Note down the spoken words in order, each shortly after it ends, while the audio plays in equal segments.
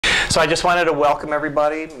So I just wanted to welcome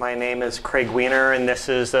everybody. My name is Craig Weiner, and this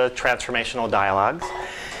is the Transformational Dialogues.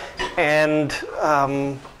 And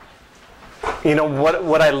you know,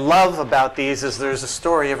 what I love about these is there's a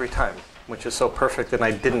story every time, which is so perfect, and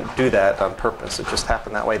I didn't do that on purpose. It just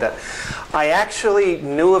happened that way. That I actually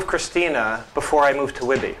knew of Christina before I moved to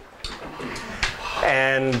Whidbey.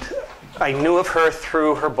 And I knew of her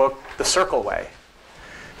through her book, The Circle Way.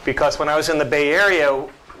 Because when I was in the Bay Area,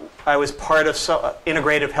 I was part of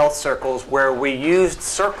integrative health circles where we used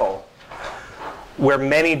Circle, where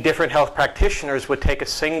many different health practitioners would take a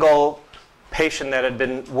single patient that had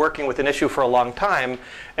been working with an issue for a long time,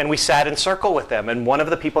 and we sat in circle with them. And one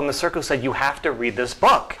of the people in the circle said, you have to read this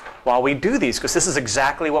book while we do these, because this is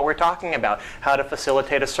exactly what we're talking about, how to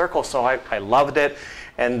facilitate a circle. So I loved it.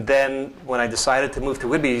 And then when I decided to move to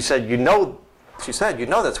Whidbey, she said, you know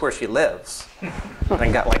that's where she lives. And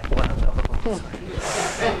I got like one of those.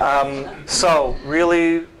 So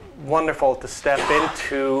really wonderful to step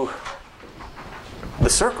into the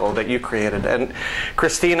circle that you created. And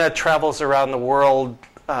Christina travels around the world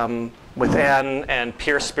with Ann and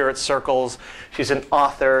PeerSpirit circles. She's an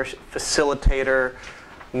author, facilitator,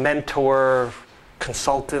 mentor,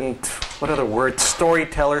 consultant, what other word?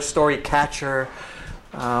 Storyteller, Storycatcher,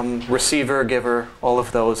 receiver, giver, all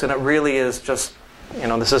of those. And it really is just, you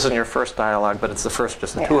know, this isn't your first dialogue, but it's the first,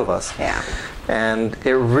 just the two of us. Yeah. And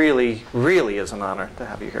it really, really is an honor to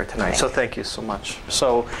have you here tonight. So thank you so much.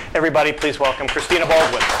 So everybody, please welcome Christina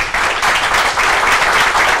Baldwin.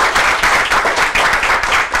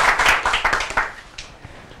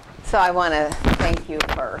 So I want to thank you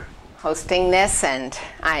for hosting this, and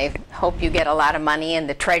I hope you get a lot of money in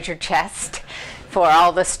the treasure chest for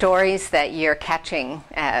all the stories that you're catching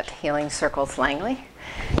at Healing Circles Langley.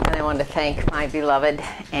 And I want to thank my beloved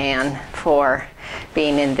Ann for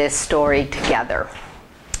being in this story together.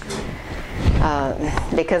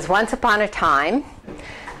 Because once upon a time,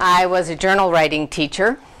 I was a journal writing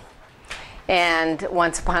teacher, and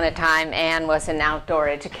once upon a time, Ann was an outdoor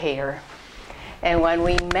educator. And when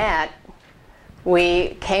we met,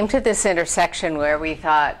 we came to this intersection where we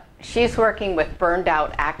thought, she's working with burned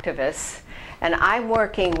out activists, and I'm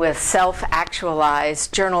working with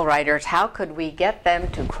self-actualized journal writers. How could we get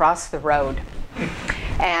them to cross the road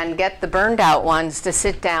and get the burned out ones to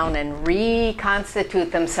sit down and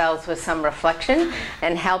reconstitute themselves with some reflection,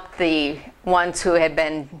 and help the ones who had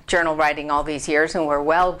been journal writing all these years and were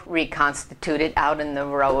well reconstituted out in the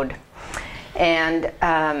road? And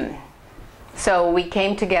so we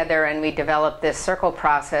came together and we developed this circle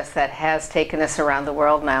process that has taken us around the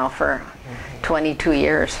world now for 22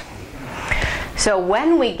 years. So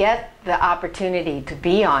when we get the opportunity to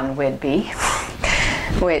be on Whidbey,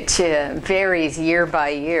 which varies year by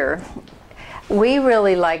year, we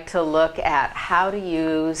really like to look at how to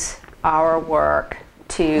use our work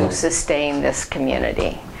to sustain this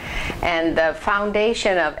community. And the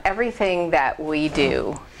foundation of everything that we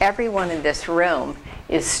do, everyone in this room,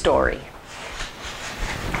 is story.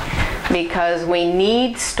 Because we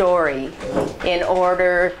need story in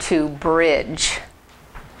order to bridge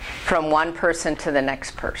from one person to the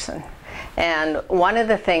next person. And one of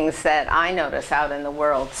the things that I notice out in the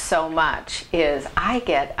world so much is I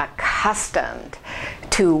get accustomed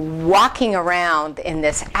to walking around in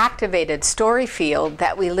this activated story field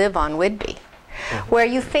that we live on Whidbey, where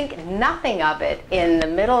you think nothing of it in the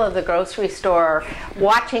middle of the grocery store,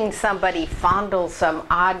 watching somebody fondle some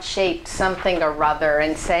odd-shaped something or other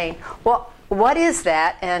and saying, well, what is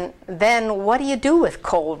that? And then what do you do with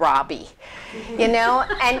kohlrabi? You know,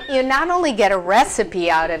 and you not only get a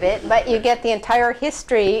recipe out of it, but you get the entire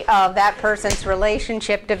history of that person's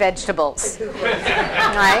relationship to vegetables,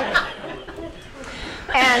 right?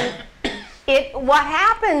 And what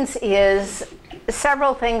happens is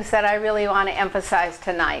several things that I really want to emphasize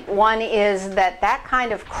tonight. One is that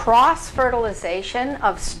kind of cross-fertilization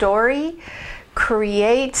of story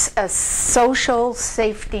creates a social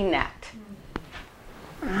safety net.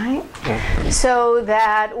 Right? So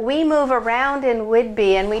that we move around in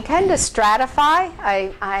Whidbey, and we tend to stratify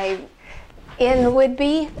in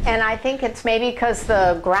Whidbey, and I think it's maybe because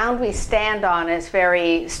the ground we stand on is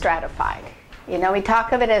very stratified. You know, we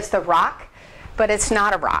talk of it as the rock, but it's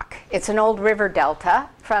not a rock. It's an old river delta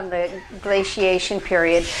from the glaciation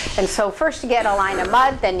period. And so first you get a line of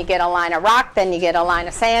mud, then you get a line of rock, then you get a line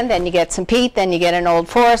of sand, then you get some peat, then you get an old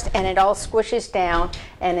forest, and it all squishes down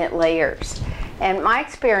and it layers. And my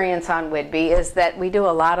experience on Whidbey is that we do a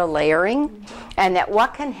lot of layering, and that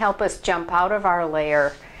what can help us jump out of our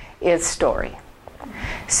layer is story.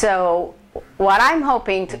 So what I'm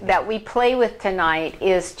hoping that we play with tonight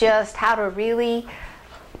is just how to really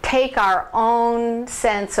take our own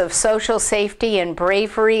sense of social safety and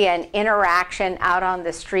bravery and interaction out on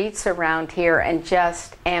the streets around here and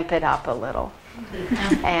just amp it up a little.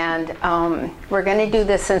 And we're going to do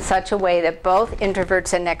this in such a way that both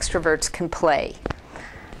introverts and extroverts can play.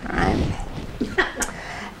 All right.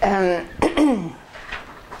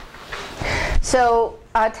 So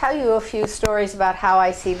I'll tell you a few stories about how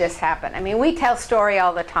I see this happen. I mean, we tell story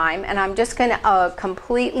all the time, and I'm just going to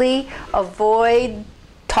completely avoid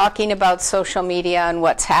talking about social media and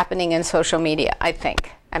what's happening in social media, I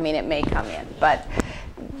think. I mean, it may come in, but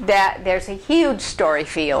there's a huge story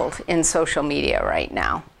field in social media right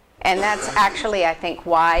now. And that's actually, I think,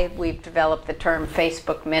 why we've developed the term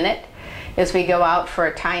Facebook Minute, is we go out for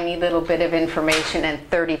a tiny little bit of information and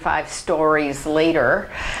 35 stories later,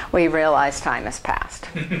 we realize time has passed,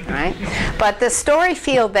 right? But the story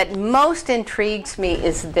field that most intrigues me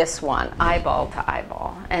is this one, eyeball to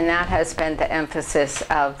eyeball. And that has been the emphasis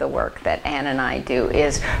of the work that Ann and I do,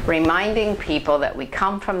 is reminding people that we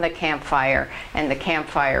come from the campfire, and the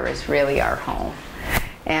campfire is really our home.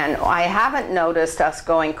 And I haven't noticed us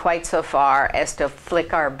going quite so far as to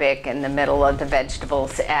flick our Bic in the middle of the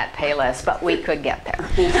vegetables at Payless, but we could get there.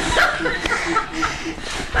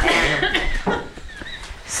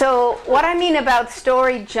 So what I mean about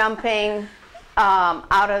story jumping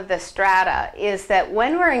out of the strata is that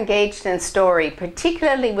when we're engaged in story,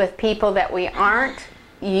 particularly with people that we aren't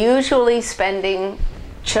usually spending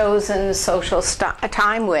chosen social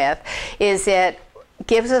time with, is it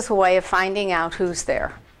gives us a way of finding out who's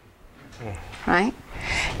there, right?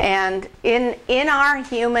 And in our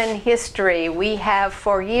human history, we have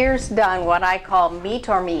for years done what I call meet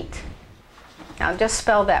or meet. Now just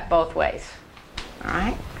spell that both ways, all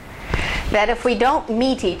right? That if we don't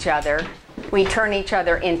meet each other, we turn each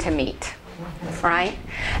other into meat, right?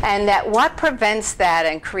 And that what prevents that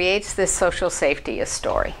and creates this social safety is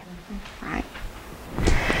story, right?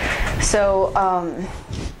 So,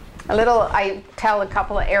 I tell a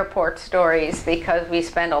couple of airport stories because we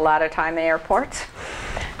spend a lot of time in airports.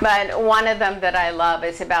 But one of them that I love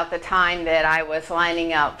is about the time that I was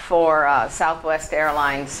lining up for Southwest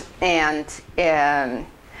Airlines, and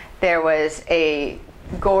there was a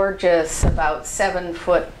gorgeous, about 7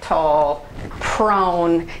 foot tall,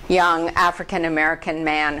 prone, young African American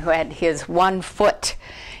man who had his 1 foot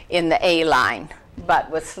in the A line,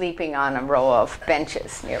 but was sleeping on a row of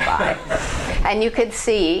benches nearby. And you could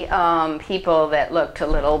see people that looked a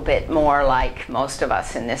little bit more like most of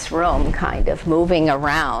us in this room kind of moving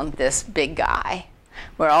around this big guy.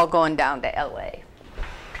 We're all going down to LA.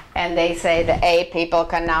 And they say the A people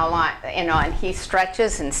can now line, and he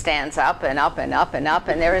stretches and stands up and up and up and up.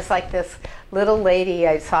 And there was like this little lady,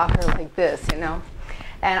 I saw her like this, And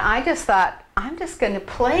I just thought, I'm just going to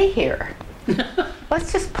play here.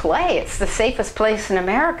 Let's just play. It's the safest place in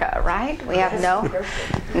America, right? We have no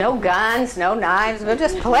guns, no knives. We'll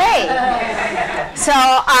just play. So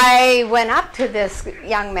I went up to this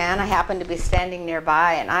young man. I happened to be standing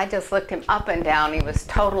nearby, and I just looked him up and down. He was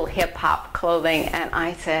total hip-hop clothing, and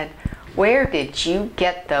I said, "Where did you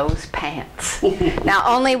get those pants?" Now,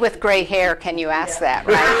 only with gray hair can you ask that,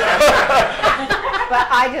 right? But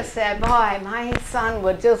I just said, boy, my son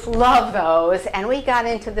would just love those. And we got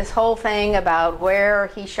into this whole thing about where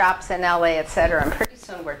he shops in LA, etc. And pretty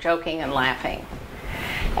soon we're joking and laughing.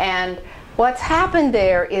 And what's happened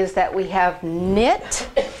there is that we have knit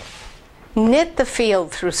the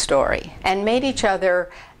field through story and made each other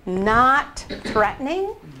not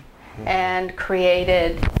threatening, and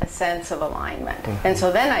created a sense of alignment. And so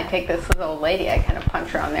then I take this little lady, I kind of punch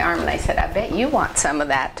her on the arm, and I said, I bet you want some of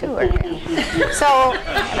that too, or you? So,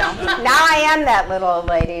 now I am that little old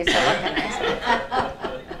lady, so what can I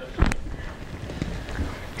say?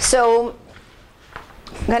 So,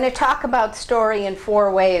 I'm going to talk about story in 4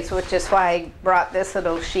 ways, which is why I brought this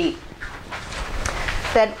little sheet.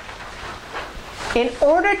 That in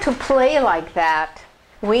order to play like that,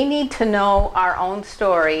 we need to know our own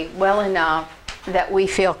story well enough that we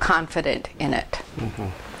feel confident in it,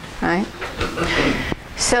 right?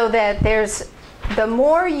 So that the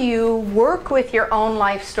more you work with your own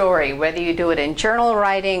life story, whether you do it in journal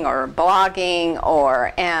writing or blogging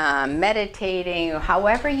or meditating, or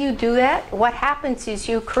however you do that, what happens is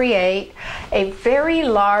you create a very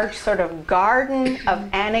large sort of garden of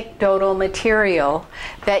anecdotal material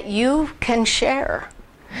that you can share.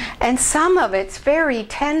 And some of it's very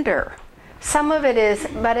tender. Some of it is,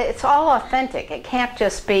 but it's all authentic. It can't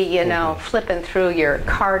just be, flipping through your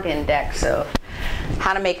card index of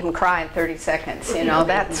how to make them cry in 30 seconds.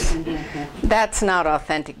 That's not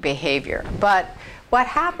authentic behavior. But what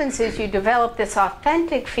happens is you develop this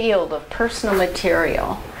authentic field of personal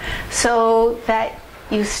material so that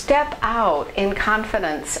you step out in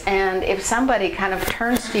confidence, and if somebody kind of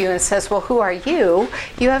turns to you and says, well, who are you?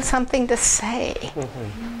 You have something to say.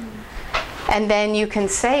 Mm-hmm. And then you can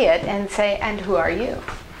say it and say, and who are you?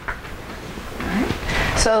 Right?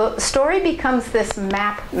 So story becomes this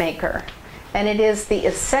map maker, and it is the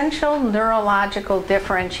essential neurological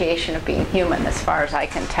differentiation of being human, as far as I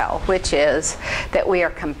can tell, which is that we are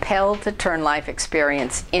compelled to turn life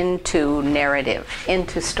experience into narrative,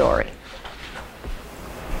 into story.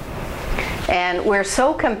 And we're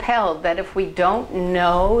so compelled that if we don't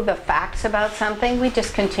know the facts about something, we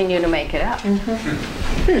just continue to make it up.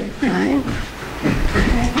 Mm-hmm. Right?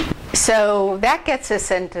 So that gets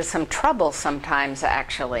us into some trouble sometimes,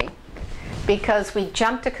 actually, because we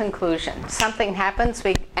jump to conclusions. Something happens,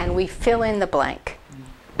 and we fill in the blank.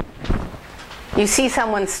 You see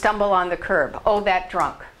someone stumble on the curb. Oh, that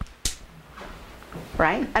drunk.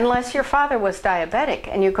 Right? Unless your father was diabetic,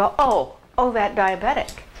 and you go, oh, that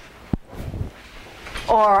diabetic.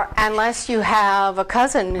 Or unless you have a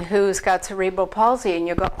cousin who's got cerebral palsy, and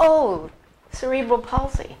you go, oh, cerebral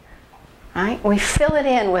palsy. Right? We fill it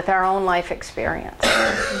in with our own life experience.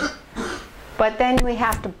 But then we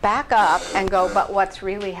have to back up and go, but what's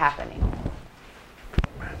really happening?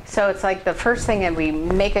 So it's like the first thing, and we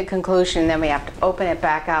make a conclusion, then we have to open it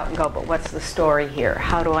back out and go, but what's the story here?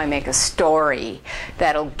 How do I make a story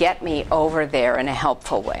that'll get me over there in a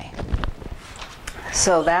helpful way?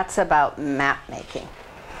 So that's about map making.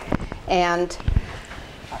 And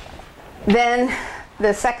then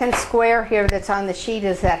the second square here that's on the sheet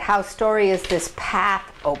is that how story is this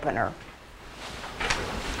path opener.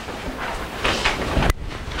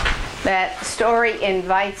 That story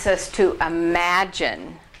invites us to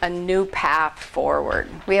imagine a new path forward.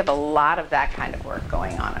 We have a lot of that kind of work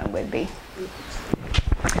going on Whidbey.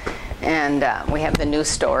 And we have the new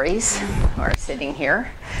stories who are sitting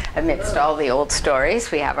here. Amidst all the old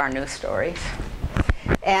stories, we have our new stories.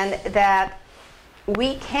 And that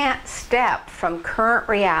we can't step from current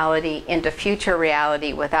reality into future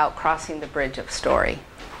reality without crossing the bridge of story.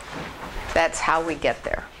 That's how we get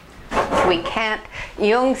there. We can't,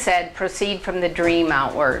 Jung said, proceed from the dream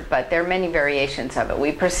outward, but there are many variations of it.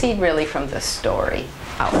 We proceed really from the story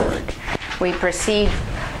outward. We proceed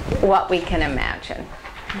what we can imagine.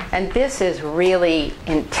 And this is really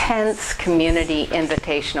intense community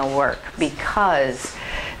invitational work, because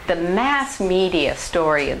the mass media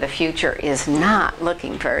story of the future is not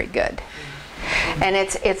looking very good. And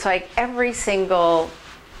it's like every single,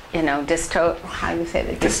 dystopian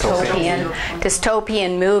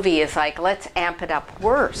movie is like, let's amp it up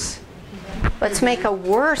worse. Let's make a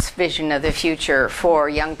worse vision of the future for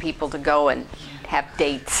young people to go and have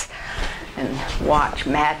dates and watch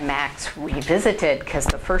Mad Max Revisited, because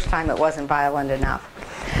the first time it wasn't violent enough.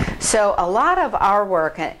 So a lot of our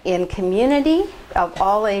work in community of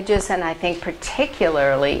all ages, and I think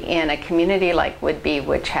particularly in a community like Whidbey,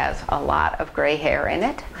 which has a lot of gray hair in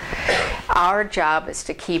it, our job is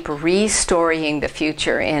to keep restorying the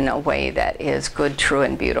future in a way that is good, true,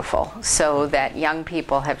 and beautiful, so that young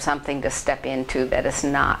people have something to step into that is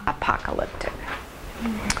not apocalyptic.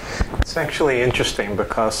 It's actually interesting,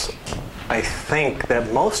 because I think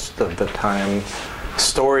that most of the time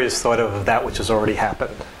story is thought of that which has already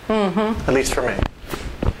happened, at least for me.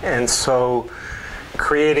 And so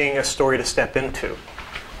creating a story to step into,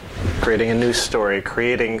 creating a new story,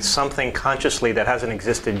 creating something consciously that hasn't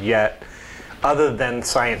existed yet, other than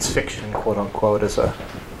science fiction, quote unquote, as a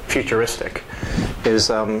futuristic, is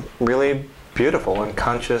really beautiful and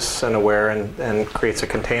conscious and aware, and creates a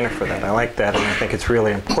container for that. I like that, and I think it's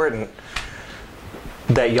really important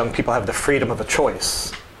that young people have the freedom of a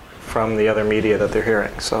choice from the other media that they're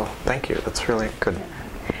hearing. So thank you. That's really good.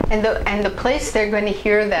 And the place they're going to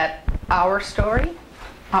hear that our story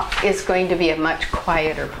is going to be a much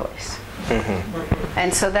quieter place. Mm-hmm.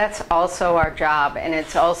 And so that's also our job, and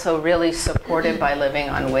it's also really supported by living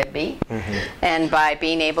on Whidbey, and by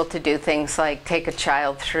being able to do things like take a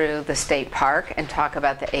child through the state park and talk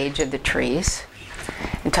about the age of the trees,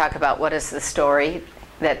 and talk about what is the story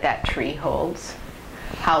that tree holds.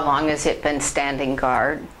 How long has it been standing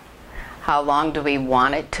guard? How long do we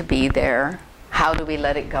want it to be there? How do we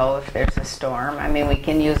let it go if there's a storm? I mean, we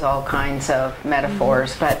can use all kinds of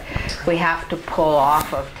metaphors, but we have to pull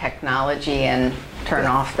off of technology and turn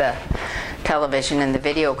off the television and the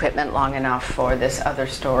video equipment long enough for this other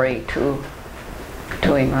story to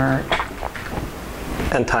emerge.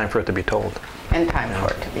 And time for it to be told. And time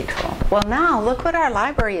for it to be told. Well, now, look what our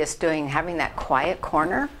library is doing, having that quiet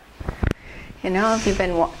corner. You know, have you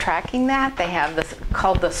been tracking that? They have this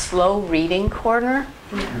called the slow reading corner.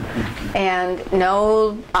 And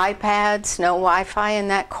no iPads, no Wi-Fi in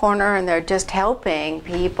that corner, and they're just helping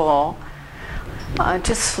people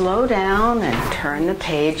just slow down and turn the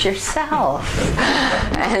page yourself.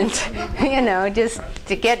 And, you know, just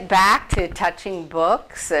to get back to touching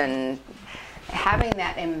books and having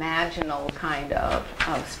that imaginal kind of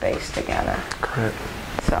space together. Correct.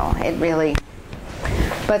 So it really...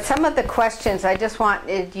 But some of the questions, I just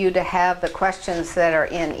wanted you to have the questions that are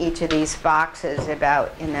in each of these boxes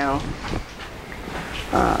about, you know,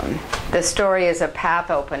 the story as a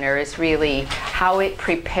path opener is really how it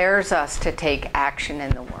prepares us to take action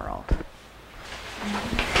in the world.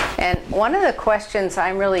 And one of the questions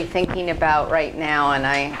I'm really thinking about right now, and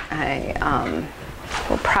I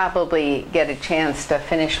will probably get a chance to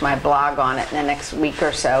finish my blog on it in the next week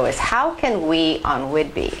or so, is how can we on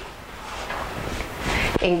Whidbey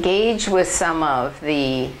engage with some of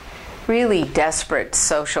the really desperate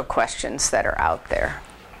social questions that are out there.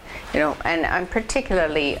 You know, and I'm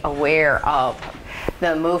particularly aware of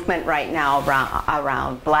the movement right now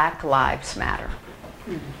around Black Lives Matter.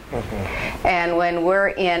 Mm-hmm. And when we're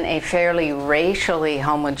in a fairly racially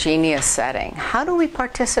homogeneous setting, how do we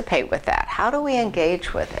participate with that? How do we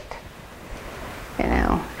engage with it? You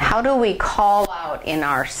know, how do we call out in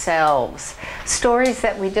ourselves stories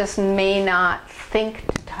that we just may not think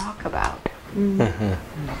to talk about?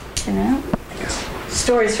 Mm-hmm. You know,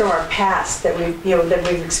 stories from our past that we've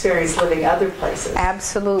experienced living other places.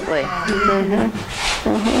 Absolutely. Mm-hmm.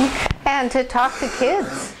 Mm-hmm. And to talk to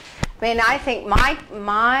kids. I mean, I think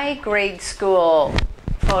my grade school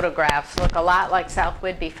photographs look a lot like South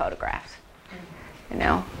Whidbey photographs. You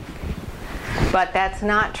know. But that's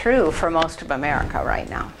not true for most of America right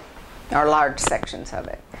now, or large sections of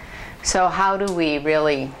it. So how do we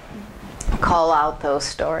really call out those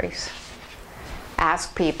stories?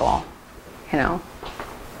 Ask people, you know.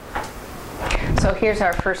 So here's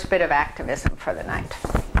our first bit of activism for the night.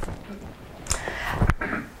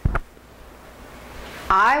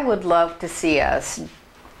 I would love to see us,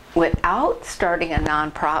 without starting a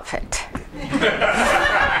nonprofit,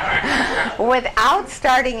 without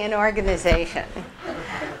starting an organization,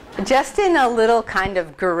 just in a little kind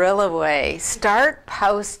of guerrilla way, start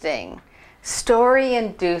posting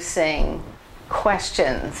story-inducing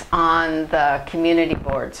questions on the community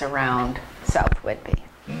boards around South Whidbey.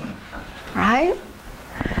 Right?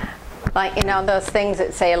 Like, you know, those things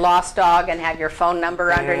that say lost dog and have your phone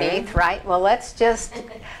number underneath, right? Well, let's just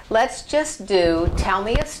do, tell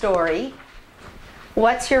me a story.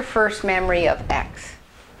 What's your first memory of X?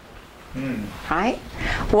 Right?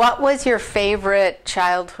 What was your favorite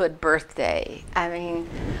childhood birthday? I mean,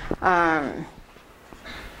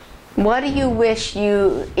 what do you wish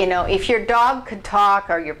you know, if your dog could talk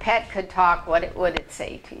or your pet could talk, what would it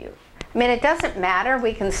say to you? I mean, it doesn't matter.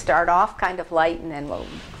 We can start off kind of light and then we'll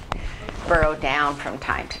burrow down from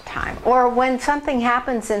time to time. Or when something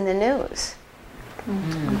happens in the news,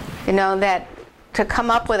 you know, that to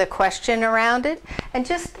come up with a question around it, and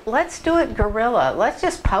just let's do it guerrilla. Let's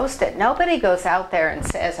just post it. Nobody goes out there and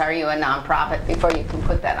says, "Are you a nonprofit?" before you can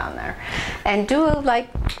put that on there. And do like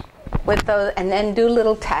with those, and then do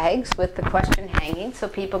little tags with the question hanging so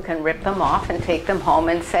people can rip them off and take them home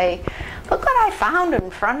and say, "Look what I found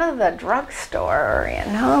in front of the drugstore." You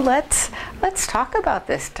know, let's talk about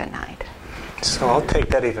this tonight. So I'll take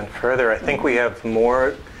that even further. I think we have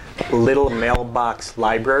more little mailbox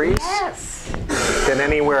libraries than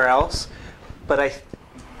anywhere else. But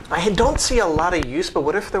I don't see a lot of use, but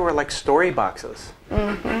what if there were like story boxes?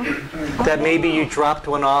 Mm-hmm. That maybe you dropped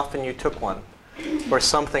one off and you took one. Or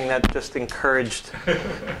something that just encouraged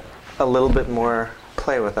a little bit more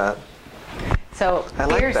play with that. So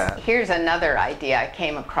like here's another idea I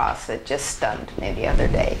came across that just stunned me the other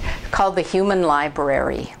day. It's called the Human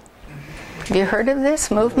Library. Have you heard of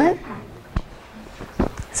this movement?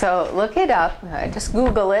 So look it up. Just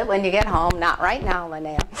Google it when you get home. Not right now,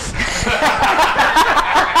 Linnea.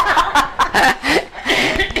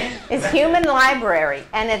 It's Human Library,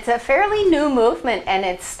 and it's a fairly new movement, and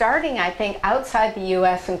it's starting, I think, outside the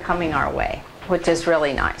U.S. and coming our way, which is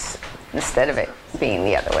really nice, instead of it being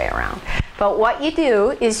the other way around. But what you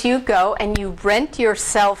do is you go and you rent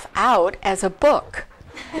yourself out as a book,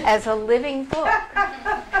 as a living book.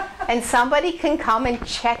 And somebody can come and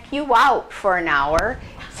check you out for an hour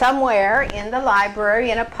somewhere in the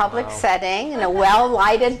library in a public setting, in a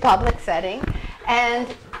well-lighted public setting. And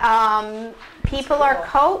people are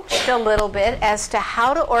coached a little bit as to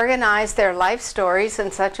how to organize their life stories in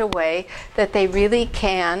such a way that they really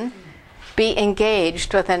can be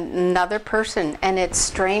engaged with another person. And it's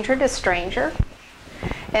stranger to stranger.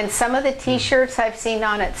 And some of the t-shirts I've seen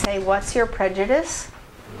on it say, "What's your prejudice?"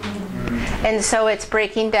 And so it's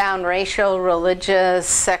breaking down racial, religious,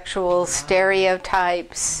 sexual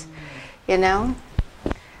stereotypes, you know?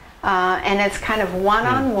 And it's kind of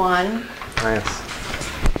one-on-one, Nice.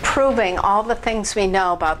 proving all the things we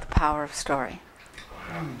know about the power of story.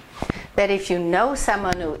 That if you know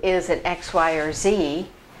someone who is an X, Y, or Z,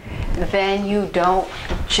 then you don't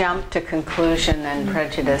jump to conclusion and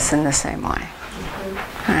prejudice in the same way.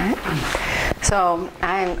 All right? So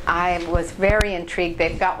I was very intrigued.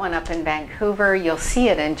 They've got one up in Vancouver. You'll see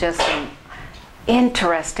it in just some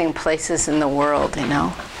interesting places in the world, you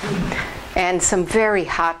know. And some very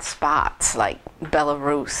hot spots like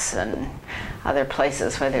Belarus and other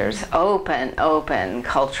places where there's open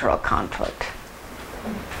cultural conflict.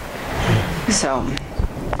 So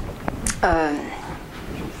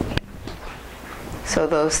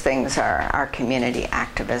those things are our community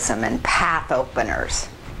activism and path openers.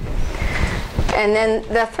 And then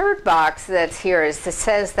the third box that's here is that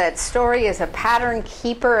says that story is a pattern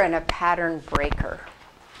keeper and a pattern breaker.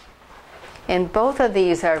 And both of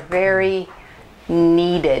these are very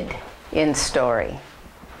needed in story.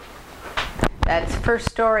 That first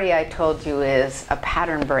story I told you is a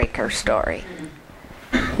pattern breaker story.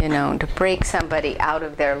 You know, to break somebody out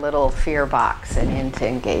of their little fear box and into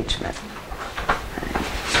engagement.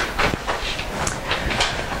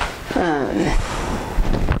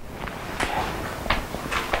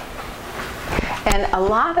 And a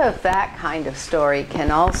lot of that kind of story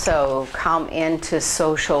can also come into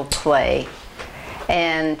social play.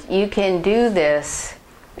 And you can do this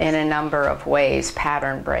in a number of ways,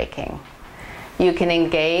 pattern breaking. You can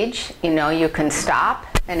engage, you know, you can stop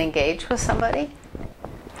and engage with somebody.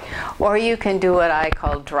 Or you can do what I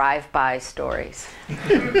call drive-by stories.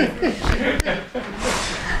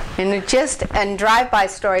 And drive-by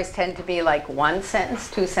stories tend to be like one sentence,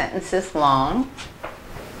 2 sentences long.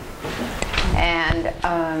 And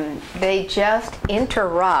they just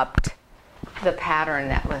interrupt the pattern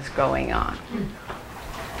that was going on.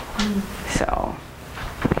 So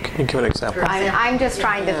Can you give an example? I'm just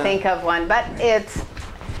trying to think of one, but it's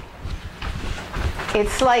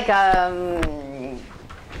like a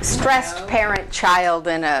stressed parent-child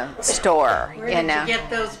in a store. Where did you get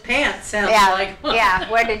those pants? Sounds Yeah, like. yeah.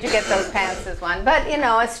 Where did you get those pants is one. But, you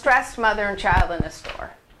know, a stressed mother and child in a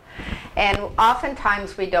store. And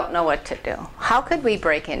oftentimes we don't know what to do. How could we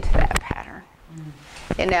break into that pattern?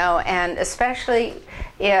 You know, and especially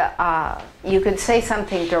you could say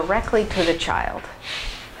something directly to the child.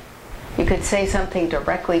 You could say something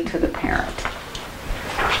directly to the parent.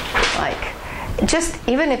 Like, just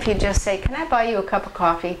even if you just say, "Can I buy you a cup of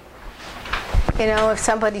coffee?" You know, if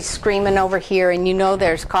somebody's screaming over here and you know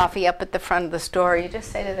there's coffee up at the front of the store, you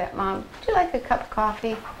just say to that mom, "Would you like a cup of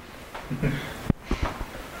coffee?"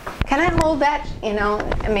 Can I hold that? You know,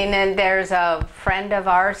 I mean, and there's a friend of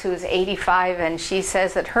ours who's 85, and she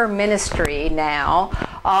says that her ministry now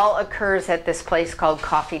all occurs at this place called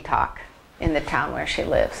Coffee Talk in the town where she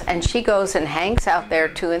lives. And she goes and hangs out there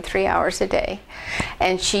 2 and 3 hours a day.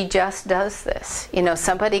 And she just does this. You know,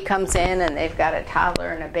 somebody comes in and they've got a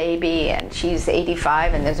toddler and a baby, and she's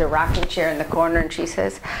 85, and there's a rocking chair in the corner, and she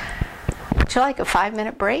says, "Would you like a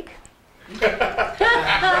 5-minute break?"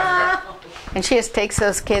 And she just takes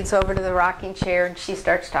those kids over to the rocking chair, and she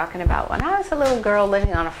starts talking about, "When I was a little girl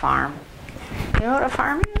living on a farm." You know what a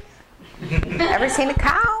farm is? Ever seen a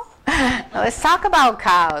cow? Let's talk about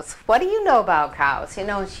cows. What do you know about cows? You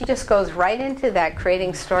know, she just goes right into that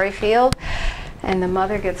creating story field, and the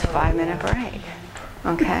mother gets a 5-minute break.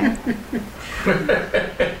 Okay?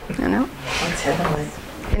 You know? That's heavenly.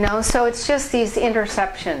 You know, so it's just these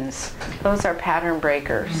interceptions. Those are pattern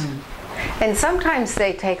breakers. And sometimes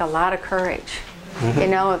they take a lot of courage. You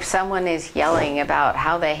know, if someone is yelling about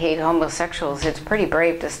how they hate homosexuals, it's pretty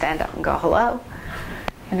brave to stand up and go, "Hello."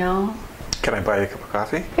 You know? Can I buy you a cup of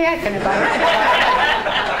coffee? Yeah, can I buy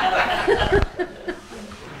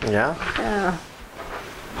it? Yeah? Yeah.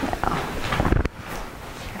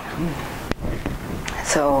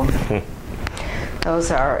 So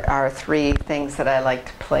those are our 3 things that I like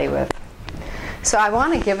to play with. So I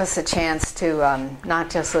want to give us a chance to not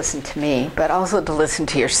just listen to me, but also to listen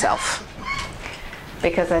to yourself.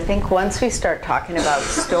 Because I think once we start talking about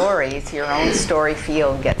stories, your own story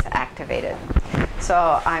field gets activated.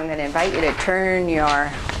 So I'm going to invite you to turn your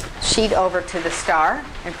sheet over to the star.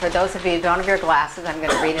 And for those of you who don't have your glasses, I'm going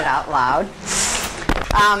to read it out loud.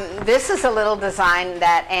 this is a little design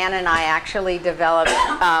that Ann and I actually developed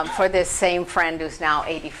for this same friend who's now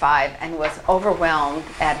 85 and was overwhelmed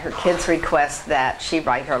at her kids' request that she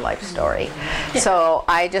write her life story. So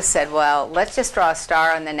I just said, well, let's just draw a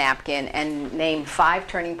star on the napkin and name 5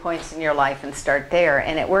 turning points in your life and start there.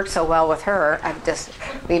 And it worked so well with her.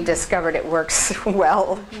 We've discovered it works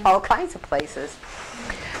well all kinds of places.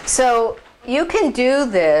 So you can do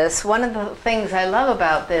this. One of the things I love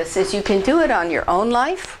about this is you can do it on your own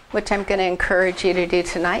life, which I'm going to encourage you to do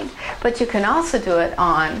tonight, but you can also do it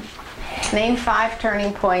on name 5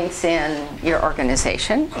 turning points in your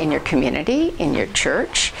organization, in your community, in your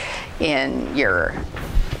church, in your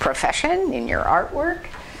profession, in your artwork,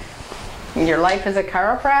 in your life as a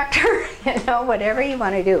chiropractor, whatever you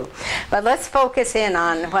want to do. But let's focus in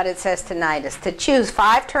on what it says tonight is to choose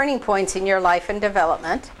 5 turning points in your life and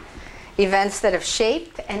development, events that have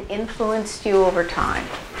shaped and influenced you over time.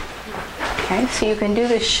 Okay, so you can do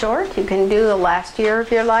this short, you can do the last year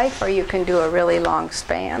of your life, or you can do a really long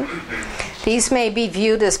span. These may be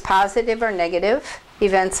viewed as positive or negative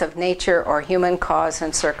events of nature or human cause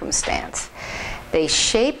and circumstance. They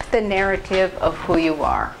shape the narrative of who you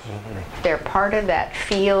are. They're part of that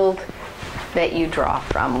field that you draw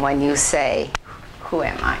from when you say, who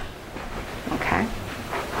am I? Okay?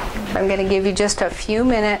 I'm going to give you just a few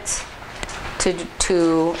minutes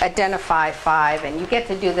to identify 5, and you get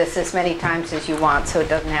to do this as many times as you want, so it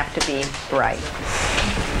doesn't have to be right.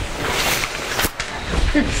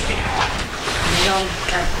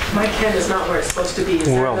 My pen is not where it's supposed to be. Is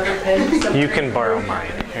there another pen? You can borrow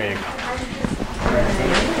mine. Here you go.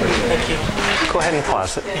 Thank you. Go ahead and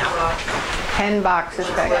pause it. Yeah. Pen boxes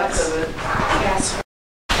back.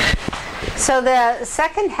 So the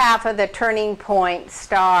second half of the turning point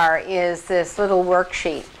star is this little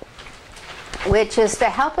worksheet, which is to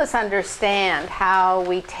help us understand how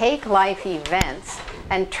we take life events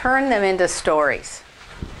and turn them into stories.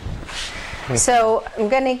 So I'm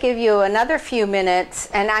going to give you another few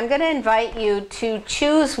minutes, and I'm going to invite you to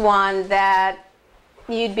choose one that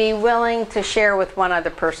you'd be willing to share with one other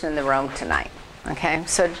person in the room tonight. Okay,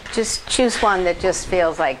 so just choose one that just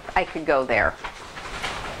feels like I could go there.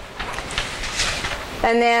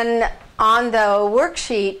 And then on the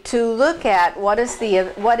worksheet to look at what is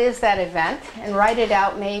that event and write it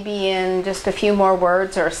out maybe in just a few more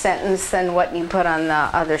words or a sentence than what you put on the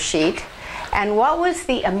other sheet. And what was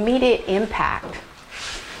the immediate impact?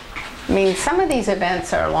 I mean, some of these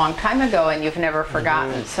events are a long time ago and you've never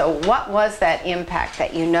forgotten. So what was that impact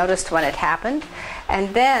that you noticed when it happened?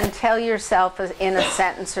 And then tell yourself in a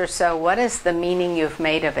sentence or so, what is the meaning you've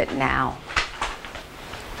made of it now?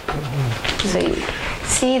 So you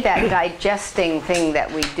see that digesting thing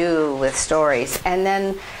that we do with stories. And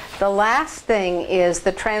then the last thing is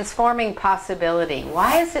the transforming possibility.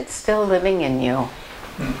 Why is it still living in you?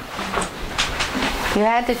 You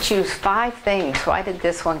had to choose 5 things. Why did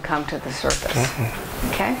this one come to the surface?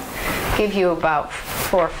 Okay? Give you about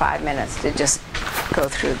 4 or 5 minutes to just go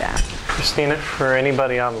through that. Christina, for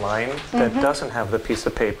anybody online that doesn't have the piece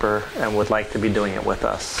of paper and would like to be doing it with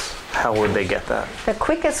us, how would they get that? The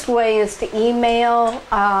quickest way is to email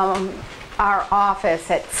our office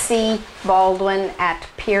at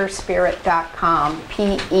cbaldwin@PeerSpirit.com,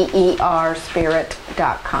 PEER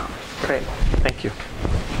spirit.com. Great, thank you.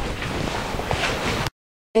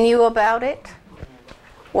 You about it?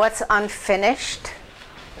 What's unfinished?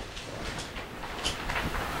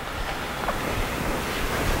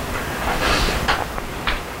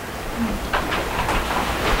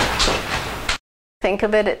 Think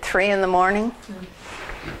of it at 3 in the morning.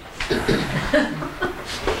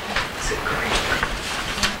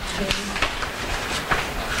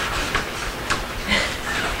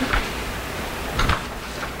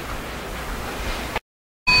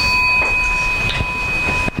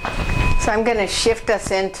 So I'm going to shift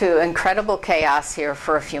us into incredible chaos here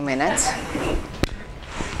for a few minutes.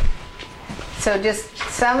 So just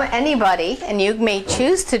anybody, and you may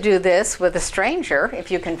choose to do this with a stranger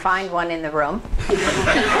if you can find one in the room.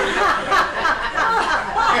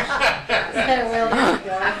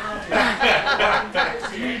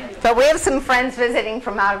 But we have some friends visiting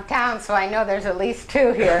from out of town, so I know there's at least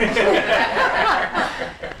 2 here.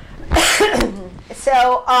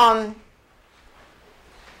 So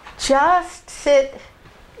just sit,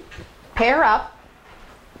 pair up,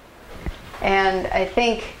 and I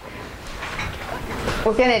think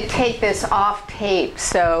we're going to take this off tape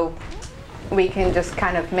so we can just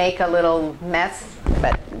kind of make a little mess,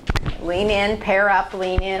 but lean in, pair up,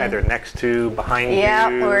 lean in. Either next to, behind you. Yeah,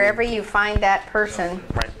 wherever you find that person.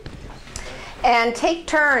 Right. And take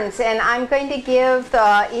turns, and I'm going to give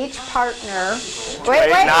each partner... Wait,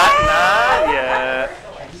 not yet.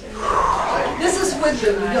 This is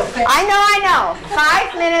Whidbey. I know.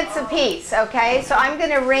 5 minutes apiece, okay? So I'm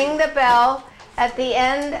going to ring the bell at the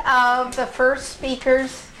end of the first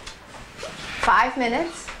speaker's 5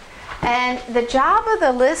 minutes. And the job of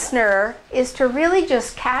the listener is to really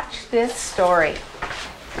just catch this story,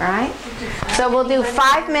 all right? So we'll do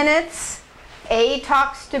 5 minutes. A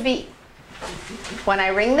talks to B. When I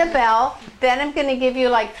ring the bell, then I'm going to give you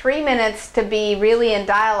like 3 minutes to be really in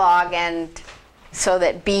dialogue, and so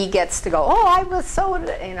that B gets to go, oh, I was so,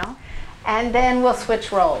 you know. And then we'll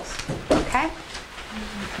switch roles, okay?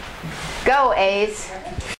 Go, A's.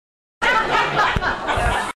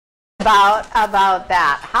 About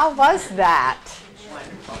that. How was that?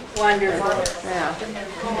 Wonderful. Yeah.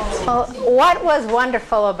 Well, what was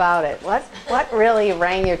wonderful about it? What really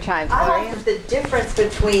rang your chimes? I like the difference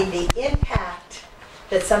between the impact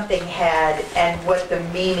that something had and what the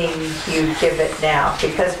meaning you give it now.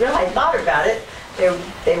 Because really, I thought about it,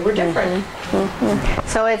 they were different.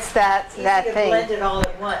 So it's that It's easy that to thing. blend it all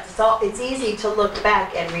at once. It's easy to look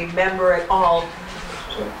back and remember it all,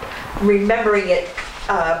 remembering it,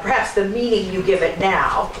 perhaps the meaning you give it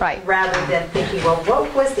now, Right. rather than thinking, well,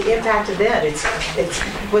 what was the impact of then?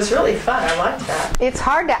 It was really fun. I liked that. It's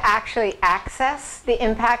hard to actually access the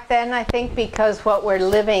impact then, I think, because what we're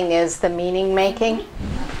living is the meaning making.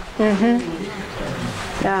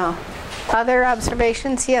 Yeah. Other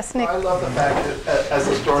observations? Yes, Nick? I love the fact that as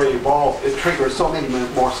the story evolved, it triggered so many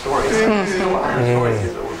more stories. Still 100 stories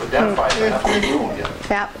that was identified that haven't been told yet.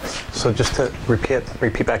 Yeah. So just to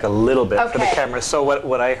repeat back a little bit for the Okay. camera. So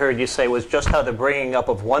what I heard you say was just how the bringing up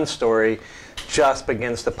of one story just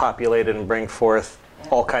begins to populate it and bring forth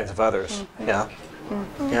all kinds of others. Yeah.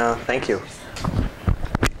 Yeah. Thank you.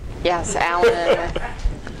 Yes, Alan.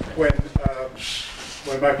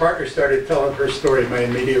 When my partner started telling her story, my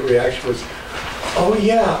immediate reaction was, oh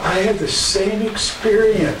yeah, I had the same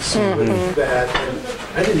experience with that,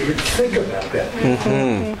 and I didn't even think about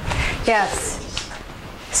that. Yes.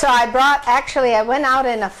 So I went out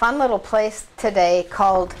in a fun little place today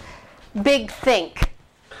called Big Think.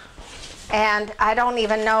 And I don't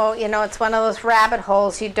even know, it's one of those rabbit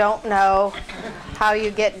holes you don't know how you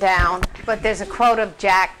get down. But there's a quote of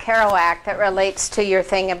Jack Kerouac that relates to your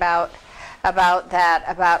thing about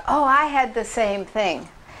oh, I had the same thing.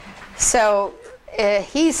 So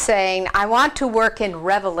he's saying, I want to work in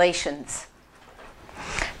revelations,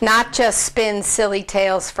 not just spin silly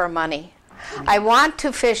tales for money. I want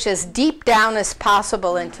to fish as deep down as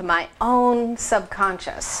possible into my own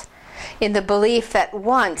subconscious, in the belief that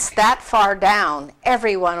once that far down,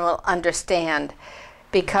 everyone will understand,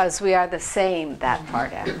 because we are the same that far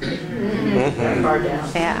down. That far down.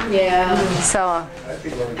 Yeah. Yeah. So, I'd be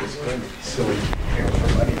willing to spend silly tales for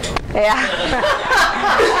money. yeah.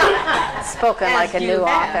 Spoken like a you new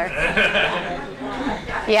have.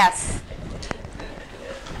 author. Yes.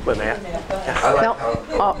 Linnea. I like No. how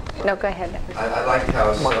Oh, no, go ahead. I like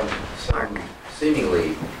how some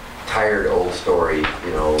seemingly tired old story,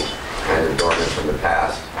 kind of dormant from the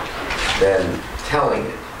past, then telling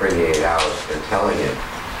it, bringing it out and telling it,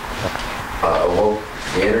 awoke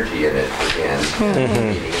the energy in it again, and the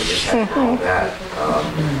meaning and impact and all that,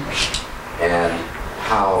 and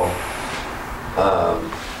how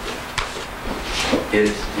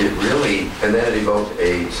it really, and then it evoked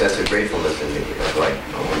a sense of gratefulness in me. I was like,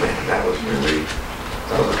 oh man, that was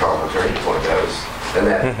a powerful turning point. And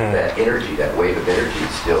that energy, that wave of energy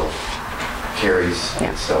still carries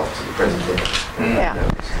itself to the present day. Yeah.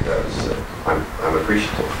 I'm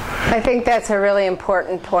appreciative. I think that's a really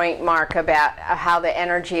important point, Mark, about how the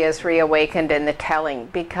energy is reawakened in the telling,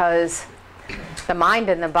 because the mind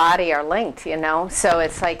and the body are linked, so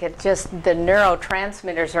it's like the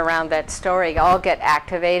neurotransmitters around that story all get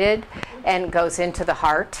activated and goes into the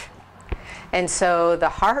heart, and so the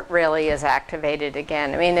heart really is activated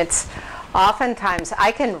again. I mean, it's oftentimes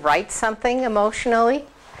I can write something emotionally,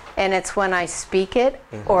 and it's when I speak it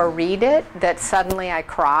or read it that suddenly I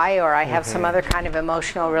cry or I have some other kind of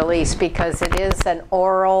emotional release, because it is an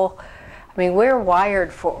oral, we're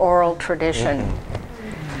wired for oral tradition.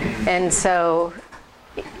 And so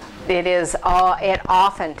it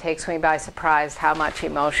often takes me by surprise how much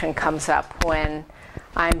emotion comes up when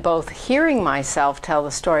I'm both hearing myself tell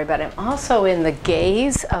the story, but I'm also in the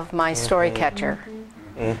gaze of my story catcher.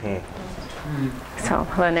 So,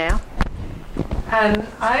 Linnea? And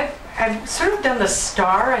I've sort of done the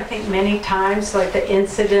star, I think, many times, like the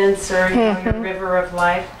incidents or your river of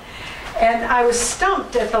life. And I was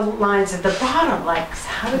stumped at the lines at the bottom, like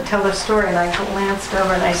how to tell the story. And I glanced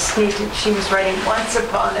over and I sneaked it. She was writing once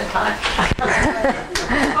upon a time.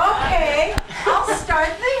 Okay, I'll start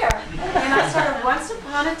there. And I started once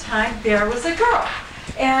upon a time, there was a girl.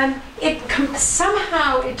 And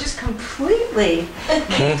somehow it just completely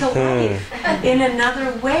came to life in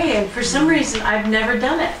another way. And for some reason, I've never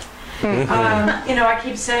done it. I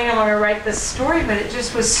keep saying I want to write this story, but it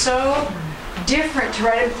just was so different to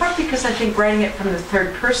write, in part because I think writing it from the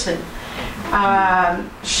third person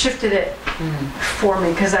shifted it for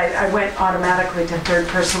me, because I went automatically to third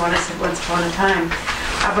person when I said Once Upon a Time.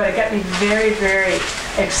 But it got me very, very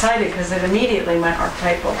excited because it immediately went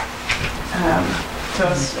archetypal. So I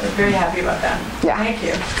was very happy about that. Yeah. Thank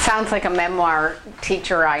you. Sounds like a memoir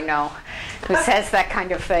teacher I know who says that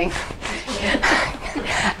kind of thing.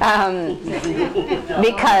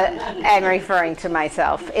 Because I'm referring to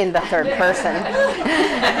myself in the third person.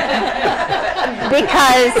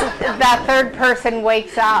 Because that third person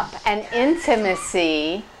wakes up an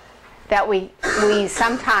intimacy that we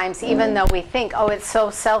sometimes, even though we think, oh, it's so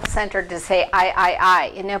self-centered to say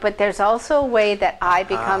I, but there's also a way that I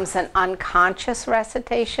becomes an unconscious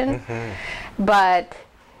recitation. But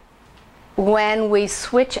when we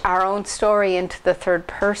switch our own story into the third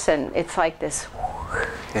person, it's like this.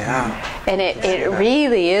 Yeah. And it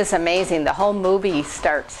really is amazing. The whole movie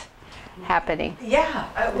starts happening.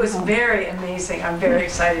 Yeah, it was very amazing. I'm very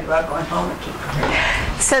excited about going home and keep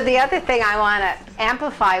going. So the other thing I want to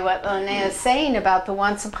amplify what Linnea is saying about the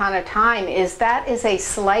Once Upon a Time is that is a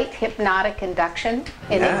slight hypnotic induction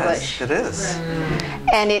in English. Yes, it is.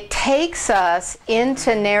 And it takes us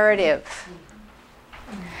into narrative.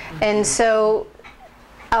 And so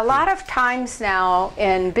a lot of times now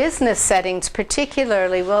in business settings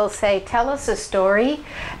particularly, we'll say, tell us a story,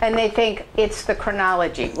 and they think it's the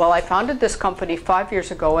chronology. Well, I founded this company 5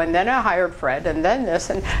 years ago, and then I hired Fred, and then this,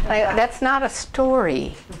 and that's not a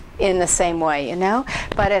story in the same way,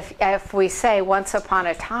 But if we say Once Upon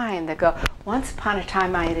a Time, they go, Once Upon a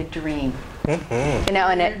Time I had a dream.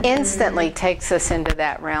 And it instantly takes us into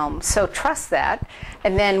that realm. So trust that,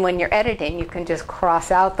 and then when you're editing, you can just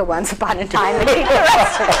cross out the Once Upon a Time and keep the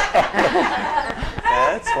rest of it.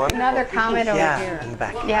 That's wonderful. Another comment over here. In the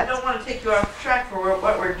back. Well, I don't want to take you off track for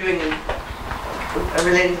what we're doing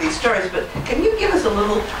relating to these stories, but can you give us a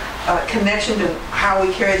little connection to how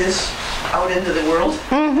we carry this out into the world?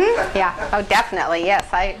 Yeah, oh, definitely, yes.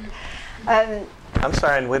 I'm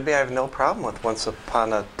sorry, in Whidbey, I have no problem with Once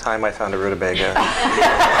Upon a Time I Found a Rutabaga.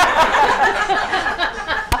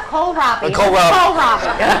 Kohlrabi. A kohlrabi.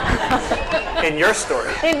 In your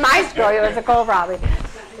story. In my story, it was a kohlrabi.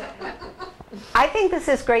 I think this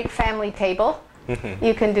is great family table.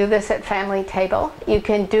 You can do this at family table. You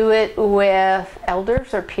can do it with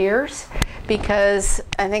elders or peers, because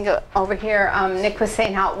I think over here Nick was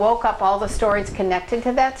saying how it woke up all the stories connected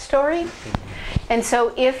to that story. And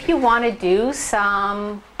so if you want to do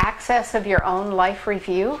some access of your own life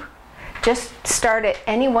review, just start at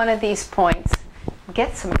any one of these points.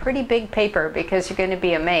 Get some pretty big paper, because you're going to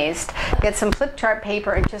be amazed. Get some flip chart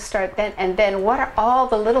paper and just start then. And then what are all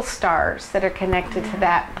the little stars that are connected to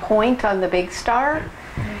that point on the big star?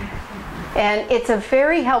 And it's a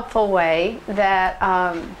very helpful way that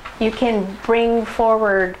you can bring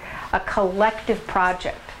forward a collective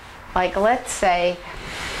project. Like, let's say,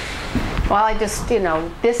 well, I just,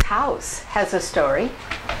 this house has a story,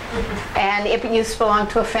 and it used to belong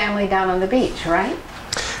to a family down on the beach, right?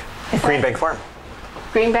 Green Bank Farm.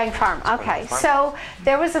 Green Bank Farm. Okay, so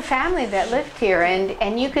there was a family that lived here,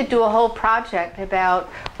 and you could do a whole project about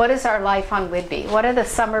what is our life on Whidbey? What are the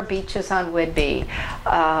summer beaches on Whidbey?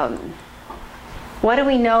 What do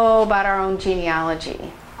we know about our own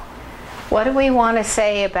genealogy? What do we want to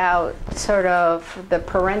say about sort of the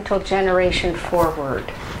parental generation forward?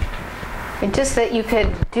 And just that you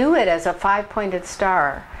could do it as a 5-pointed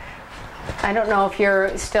star. I don't know if you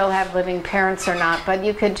still have living parents or not, but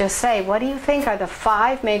you could just say, what do you think are the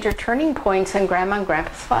 5 major turning points in Grandma and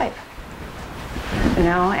Grandpa's life?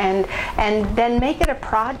 And then make it a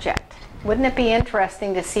project. Wouldn't it be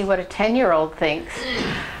interesting to see what a 10-year-old thinks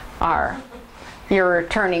are your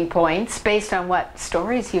turning points based on what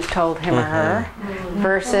stories you've told him or her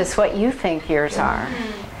versus what you think yours are?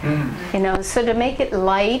 So to make it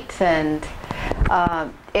light, and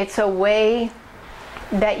it's a way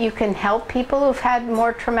that you can help people who've had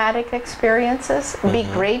more traumatic experiences. It'd be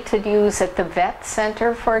great to use at the Vet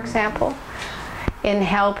Center, for example, in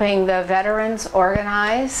helping the veterans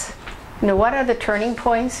organize, what are the turning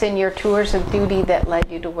points in your tours of duty that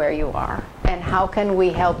led you to where you are? And how can we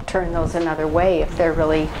help turn those another way if they're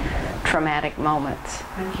really traumatic moments?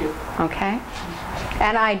 Thank you. Okay?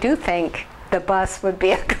 And I do think the bus would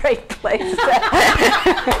be a great place.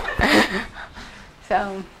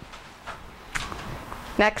 So,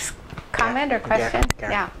 next comment or question?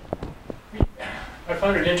 Yeah. I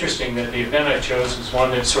found it interesting that the event I chose was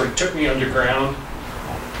one that sort of took me underground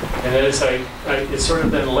And as it sort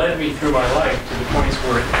of then led me through my life to the points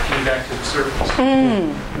where it came back to the surface.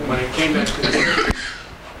 When it came back to the surface,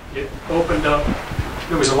 it opened up.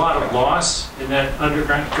 There was a lot of loss in that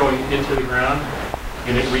underground going into the ground,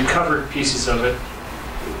 and it recovered pieces of it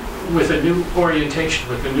with a new orientation,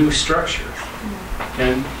 with a new structure,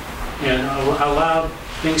 and allowed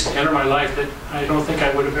things to enter my life that I don't think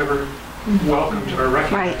I would have ever welcomed or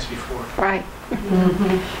recognized before. Right.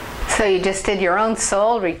 So you just did your own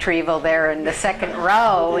soul retrieval there in the second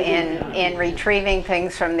row in retrieving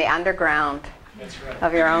things from the underground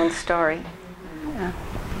of your own story. Yeah.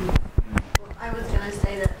 Well, I was going to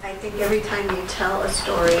say that I think every time you tell a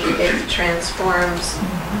story, it transforms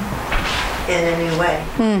in a new way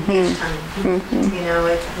each time. You know,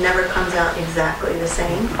 it never comes out exactly the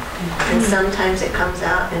same. And sometimes it comes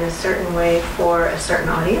out in a certain way for a certain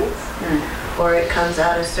audience. Or it comes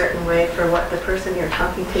out a certain way for what the person you're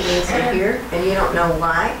talking to needs to hear, and you don't know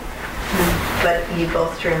why, but you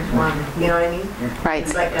both transform. You know what I mean? Right.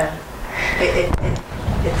 It's like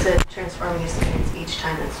it's a transforming experience each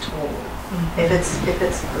time it's told. If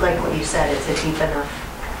it's like what you said, it's a deep enough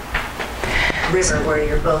river where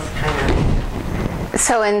you're both kind of.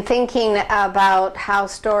 So in thinking about how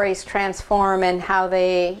stories transform and how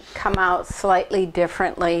they come out slightly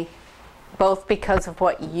differently, both because of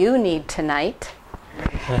what you need tonight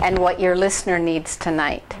and what your listener needs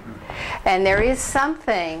tonight. And there is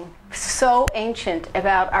something so ancient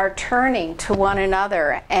about our turning to one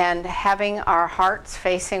another and having our hearts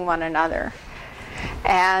facing one another.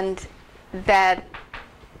 And that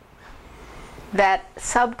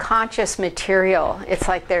subconscious material, it's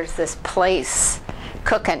like there's this place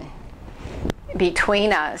cooking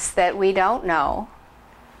between us that we don't know.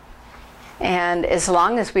 And as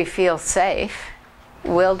long as we feel safe,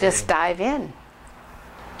 we'll just dive in.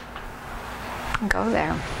 Go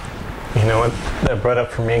there. You know what that brought up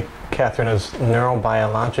for me, Catherine, is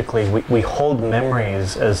neurobiologically, we hold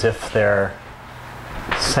memories as if they're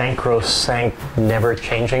sacrosanct, never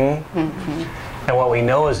changing. And what we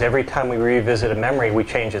know is every time we revisit a memory, we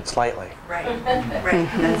change it slightly. Right. Right.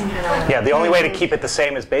 That's kind of. Yeah, the only way to keep it the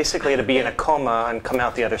same is basically to be in a coma and come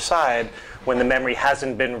out the other side when the memory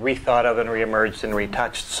hasn't been rethought of and reemerged and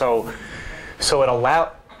retouched. So it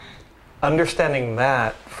understanding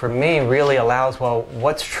that, for me, really allows, well,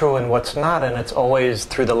 what's true and what's not, and it's always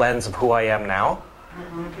through the lens of who I am now.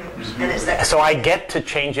 So I get to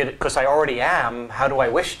change it because I already am. How do I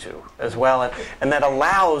wish to as well? And that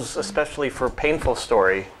allows, especially for a painful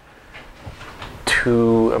story,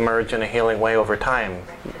 to emerge in a healing way over time,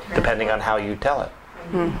 depending on how you tell it.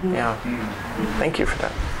 Yeah. Thank you for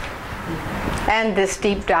that. And this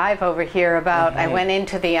deep dive over here about I went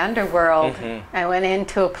into the underworld, I went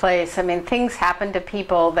into a place. I mean, things happen to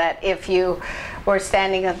people that if you were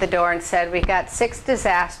standing at the door and said, we got 6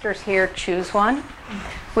 disasters here, choose one.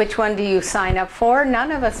 Which one do you sign up for?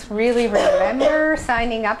 None of us really remember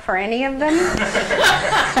signing up for any of them.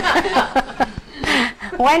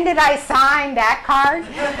 When did I sign that card?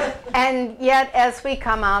 And yet, as we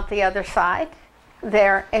come out the other side,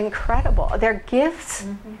 they're incredible. They're gifts.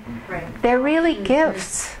 They're really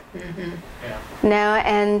gifts. Now,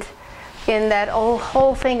 and in that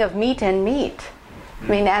whole thing of meet and meet, I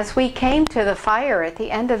mean, as we came to the fire at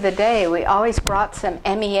the end of the day, we always brought some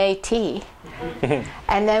MEAT.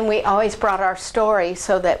 And then we always brought our story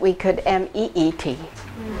so that we could MEET.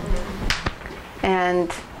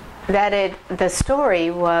 And that the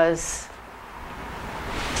story was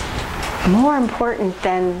more important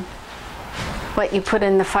than what you put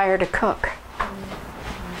in the fire to cook.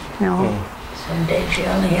 No. Some days you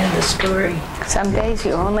only have the story. Some days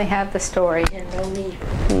you only have the story. And no me.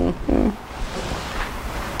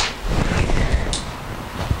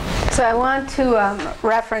 So I want to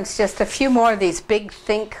reference just a few more of these big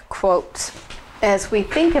think quotes as we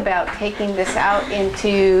think about taking this out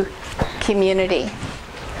into community.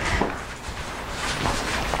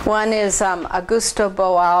 One is Augusto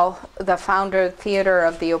Boal, the founder of Theater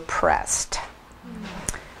of the Oppressed.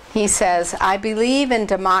 He says, I believe in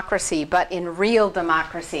democracy, but in real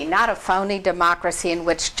democracy, not a phony democracy in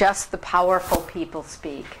which just the powerful people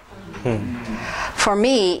speak. For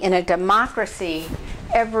me, in a democracy,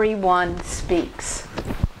 everyone speaks.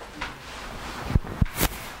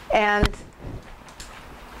 And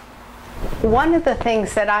one of the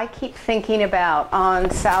things that I keep thinking about on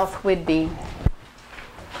South Whidbey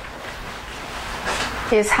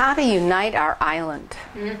is how to unite our island.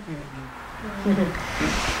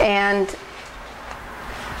 And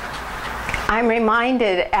I'm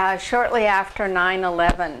reminded shortly after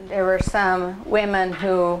 9/11, there were some women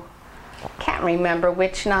who can't remember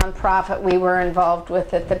which nonprofit we were involved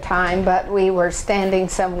with at the time, but we were standing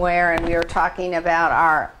somewhere and we were talking about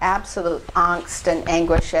our absolute angst and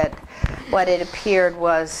anguish at what it appeared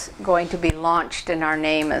was going to be launched in our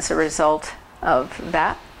name as a result of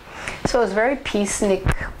that. So it was a very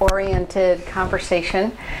peacenik-oriented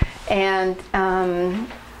conversation, and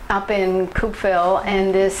up in Coopville,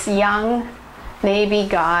 and this young Navy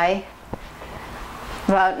guy,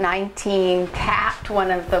 about 19, tapped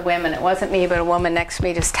one of the women. It wasn't me, but a woman next to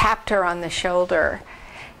me just tapped her on the shoulder,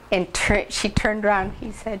 and she turned around.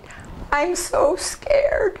 He said, "I'm so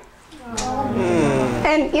scared."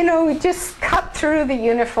 And you know, we just cut through the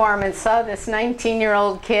uniform and saw this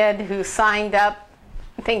 19-year-old kid who signed up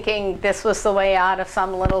thinking this was the way out of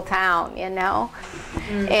some little town, you know.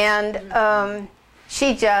 And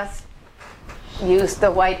she just used the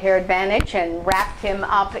white hair advantage and wrapped him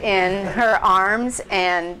up in her arms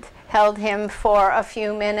and held him for a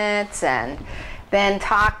few minutes and then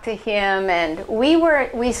talked to him. And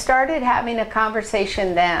we started having a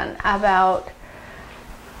conversation then about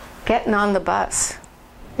getting on the bus,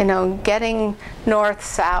 you know, getting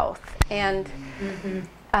north-south. And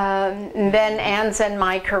then Ann's and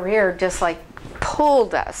my career just like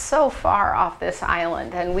pulled us so far off this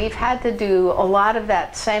island, and we've had to do a lot of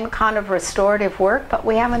that same kind of restorative work, but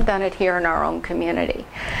we haven't done it here in our own community.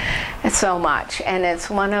 It's so much, and it's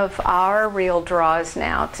one of our real draws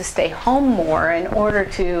now to stay home more in order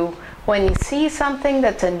to, when you see something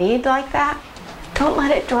that's a need like that, don't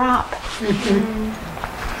let it drop.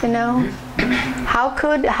 You know, how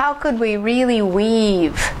could we really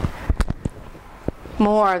weave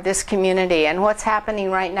more of this community? And what's happening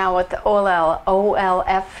right now with the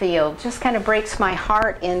OLF field just kind of breaks my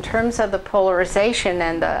heart in terms of the polarization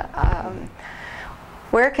and the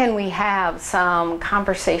where can we have some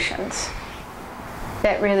conversations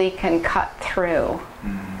that really can cut through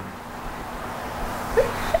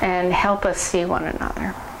and help us see one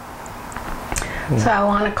another. So I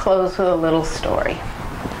want to close with a little story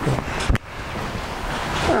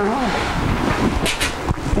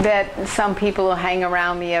that some people who hang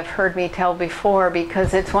around me have heard me tell before,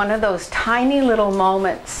 because it's one of those tiny little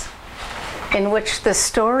moments in which the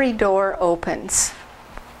story door opens.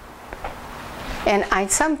 And I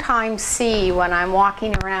sometimes see when I'm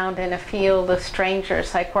walking around in a field of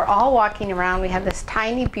strangers, like we're all walking around, we have this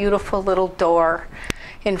tiny beautiful little door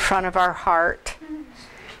in front of our heart.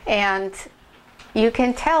 And you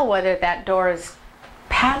can tell whether that door is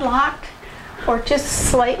padlocked or just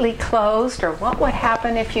slightly closed, or what would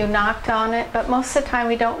happen if you knocked on it, but most of the time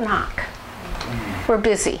we don't knock. We're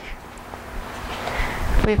busy.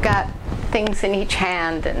 We've got things in each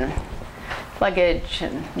hand, and luggage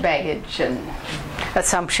and baggage and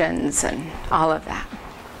assumptions and all of that.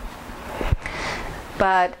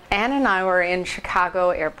 But Ann and I were in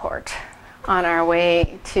Chicago Airport on our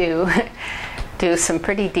way to do some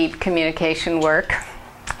pretty deep communication work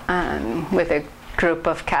with a group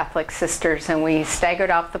of Catholic sisters, and we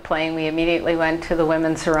staggered off the plane. We immediately went to the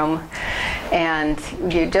women's room, and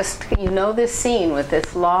you know this scene with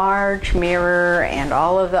this large mirror and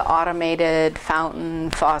all of the automated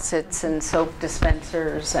fountain faucets and soap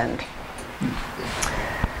dispensers and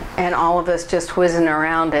all of us just whizzing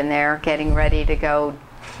around in there getting ready to go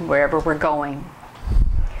wherever we're going.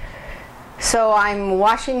 So I'm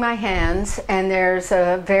washing my hands, and there's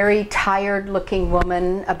a very tired looking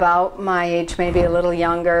woman about my age, maybe a little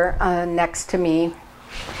younger, next to me,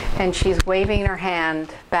 and she's waving her hand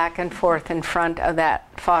back and forth in front of that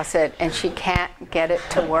faucet, and she can't get it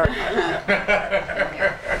to work.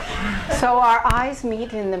 So our eyes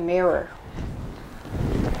meet in the mirror,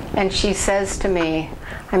 and she says to me,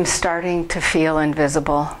 "I'm starting to feel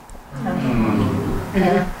invisible."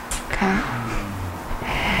 Okay.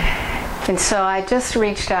 And so I just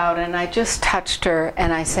reached out and I just touched her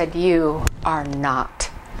and I said, "You are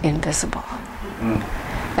not invisible."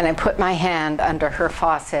 And I put my hand under her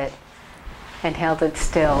faucet and held it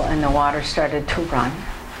still, and the water started to run.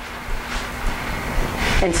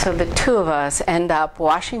 And so the two of us end up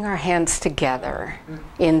washing our hands together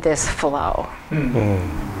in this flow.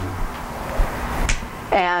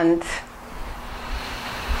 And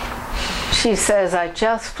she says, "I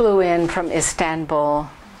just flew in from Istanbul.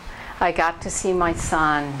 I got to see my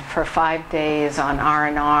son for 5 days on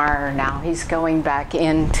R&R. Now he's going back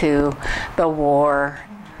into the war."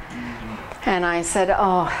 And I said,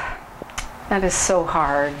 "Oh, that is so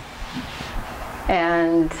hard."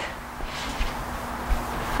 And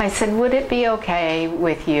I said, "Would it be okay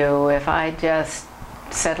with you if I just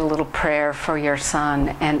said a little prayer for your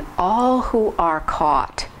son and all who are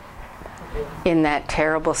caught in that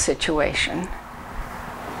terrible situation?"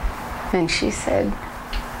 And she said,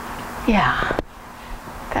 Yeah,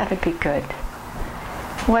 that'd be good.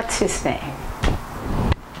 What's his name?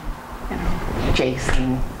 You know,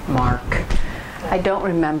 Jason, Mark. I don't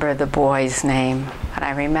remember the boy's name, but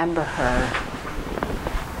I remember her.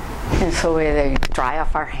 And so we dry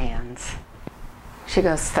off our hands. She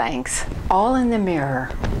goes, thanks. All in the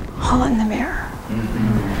mirror. All in the mirror.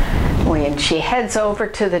 When she heads over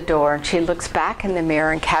to the door and she looks back in the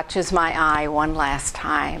mirror and catches my eye one last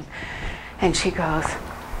time. And she goes,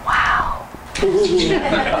 wow.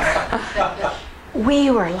 We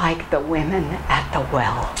were like the women at the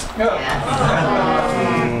well.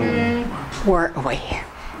 Weren't we?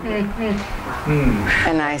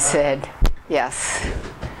 And I said, yes,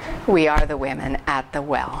 we are the women at the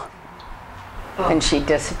well. And she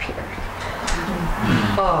disappeared.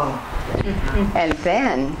 And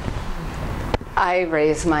then I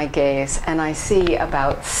raise my gaze and I see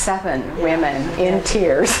about 7 women in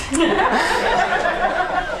tears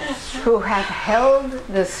who have held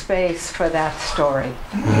the space for that story.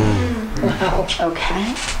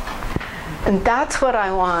 Okay? And that's what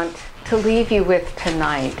I want to leave you with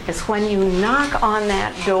tonight, is when you knock on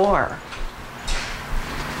that door,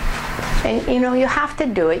 and you know, you have to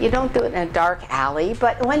do it. You don't do it in a dark alley,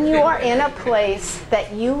 but when you are in a place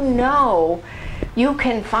that you know you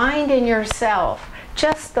can find in yourself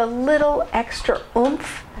just the little extra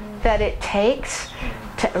oomph that it takes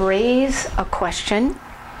to raise a question,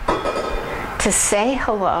 to say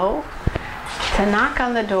hello, to knock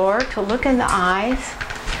on the door, to look in the eyes,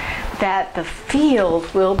 that the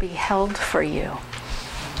field will be held for you,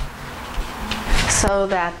 so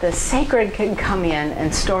that the sacred can come in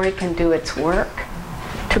and story can do its work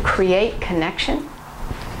to create connection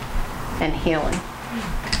and healing.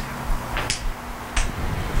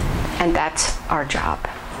 And that's our job.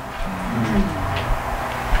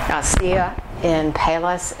 I'll see you in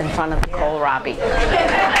Palos in front of the kohlrabi.